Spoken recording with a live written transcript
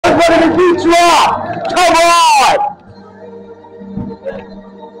to beat you up! Come on!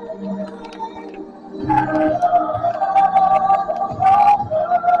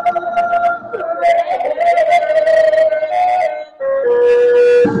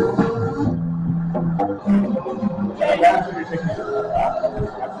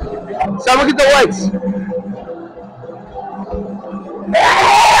 Someone get the lights!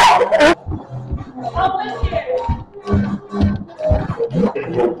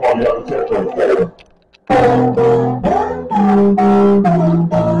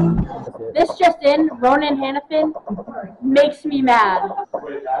 This just in, Ronan Hannafin makes me mad.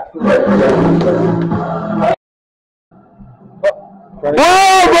 Whoa,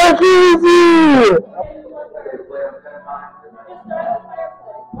 that's easy!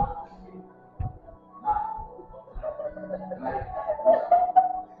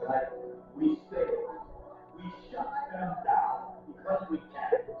 We say we shut them down because we can.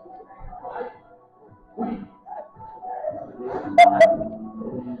 Right? We.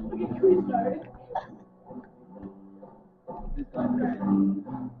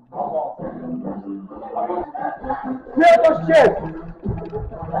 Get those kids!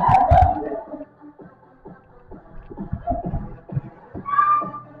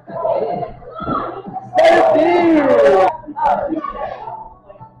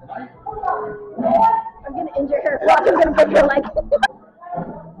 I'm gonna injure her. Watch, I'm gonna break her leg.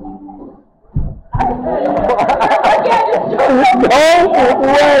 No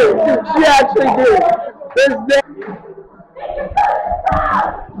way! She actually did. There's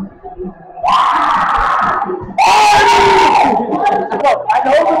Look, I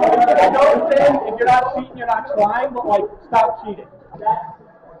know the thing, if you're not cheating, you're not trying, but like, stop cheating.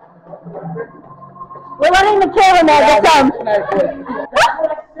 We're letting the cameraman get some.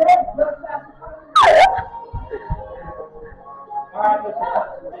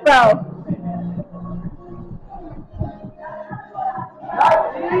 Bro.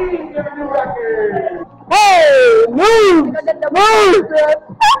 Hey, move! Move!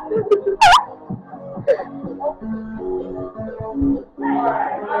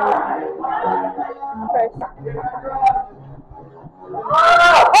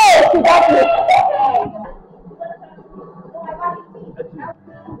 Oh, she got me.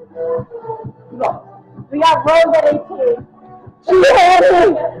 We got Rose at 18. She had me.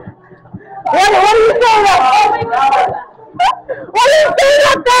 What do you say about that? What do you say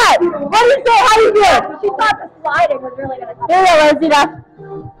about that? What do you say? How do you do it? She thought the sliding was really gonna come. Here you go, Rosita.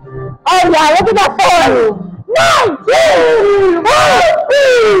 Oh yeah, look at that form. 19!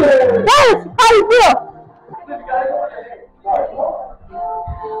 Yes! How do you feel?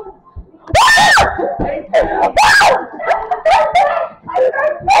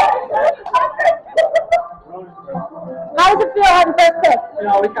 How does it feel having first pick? You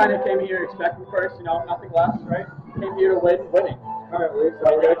know, we kind of came here expecting first, you know, nothing less, right? Came here to winning. All right, Lee, so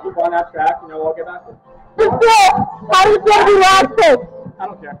we're going to keep on that track, you know, we'll get back to it. How does it feel to be last pick? I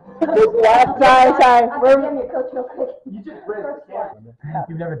don't care. Sorry. I'm your coach real quick. You just raised the camera.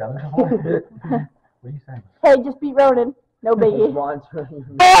 You've never done this before? What are you saying? Hey, just beat Ronan. No biggie.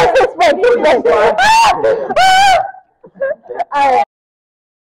 Alright.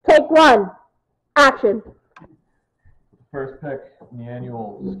 Take one. Action. First pick in the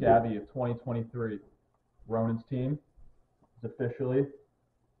annual Scavvy of 2023. Ronan's team is officially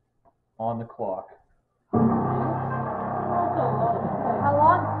on the clock. How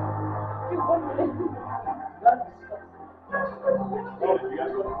long? 1 minute. You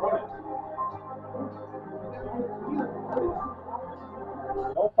guys go to Ronan.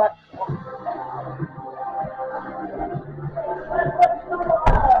 No fight.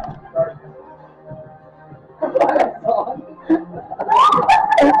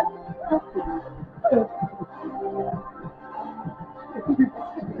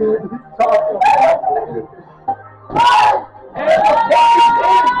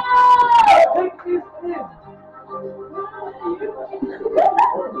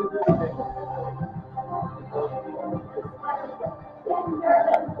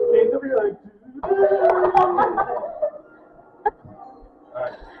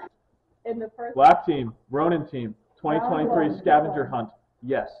 Black team, Ronan team, 2023 scavenger hunt.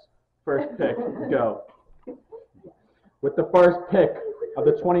 Yes. First pick, go. With the first pick of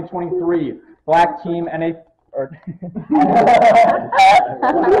the 2023 Black team and a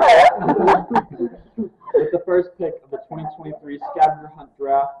with the first pick of the 2023 scavenger hunt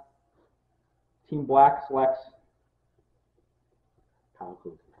draft, Team Black selects Kyle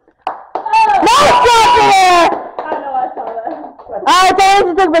Kuzma. Alright, so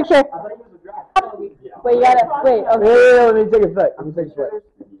let's take a picture. Wait, you gotta, wait, okay. Let me take a photo. I'm gonna take a photo.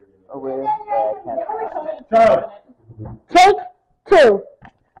 with Canada. Charlie. Take 2.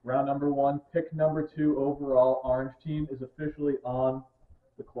 Round number 1, pick number 2 overall. Orange team is officially on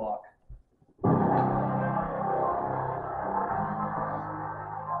the clock.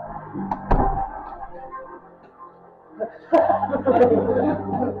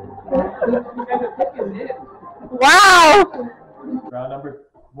 Wow! Round number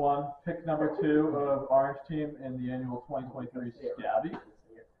 1, pick number 2 of Orange team in the annual 2023 scavvy.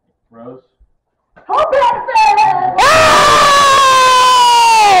 Rose.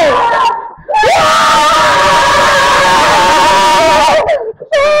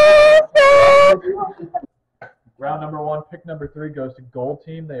 Round number 1, pick number 3 goes to gold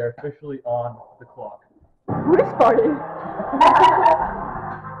team. They are officially on the clock. Who is farting?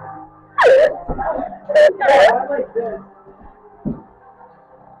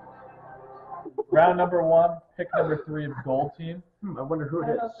 Round number 1, pick number 3 of gold team. I wonder who it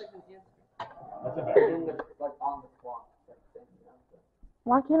is. That's a bad.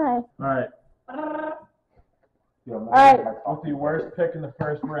 Why can't I? Alright. Alright. With the worst pick in the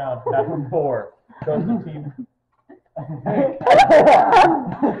first round, number 4, goes to team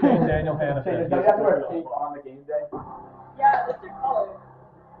Shane Daniel Hannafin. Shane, do you have to wear tape on the game day? Yeah, that's your color.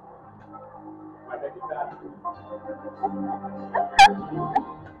 I think it's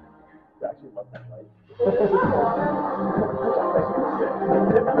I actually love that light.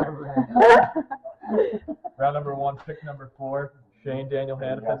 Round number 1, pick number 4, Shane Daniel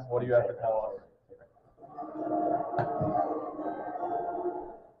Hannafin. What do you have to tell us?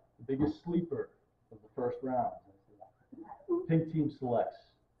 The biggest sleeper of the first round. Pink team selects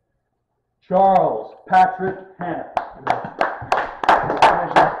Charles Patrick Hanna.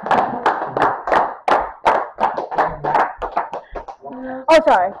 Oh,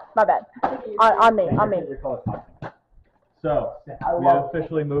 sorry. My bad. On me. So, we have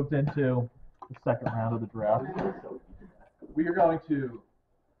officially moved into the second round of the draft. We are going to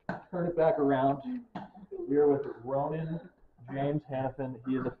turn it back around. We are with Ronan James Hannafin.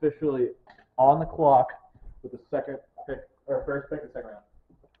 He is officially on the clock with the second pick, or first pick of the second round.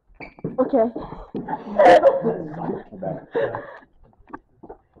 Okay.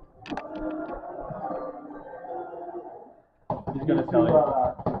 He's going to tell you.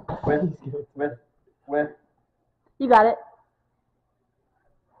 With You got it.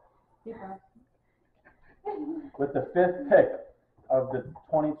 With the 5th pick of the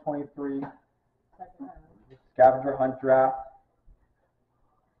 2023 scavenger hunt draft,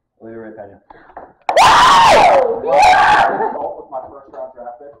 Leroy Pena. With my first round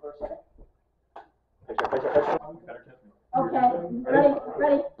draft pick for a second. Okay,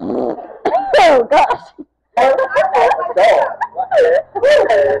 ready. Oh, gosh. Let's go.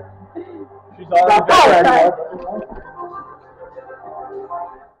 She's already Sorry.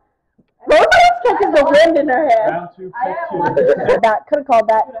 Nobody catches the wind in her hair. Round 2, pick 2. That could have called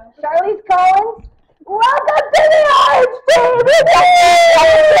that. Charlize Collins. Welcome to the Orange Team.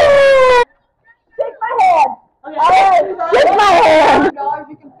 Shake my hand. Okay. All right, shake my hand. $100,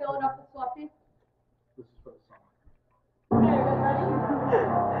 you can fill it up with Fluffy. This is for the song. Okay, ready?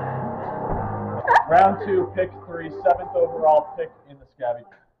 Round 2, pick 3, 7th overall pick in the scavvy.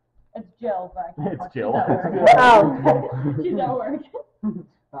 It's Jill, but I can't It's watch. Jill. She's at work.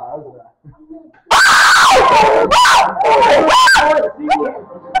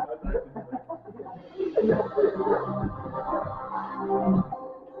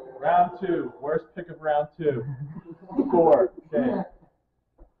 Round 2, worst pick of round 2. Score. Okay.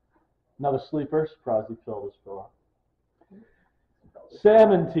 Another sleeper, surprised he filled his score.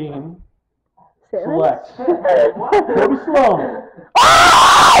 Salmon team selects Kobe Sloan.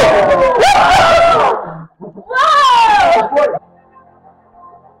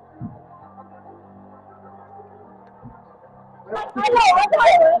 I know.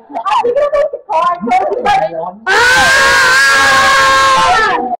 I'm thinking of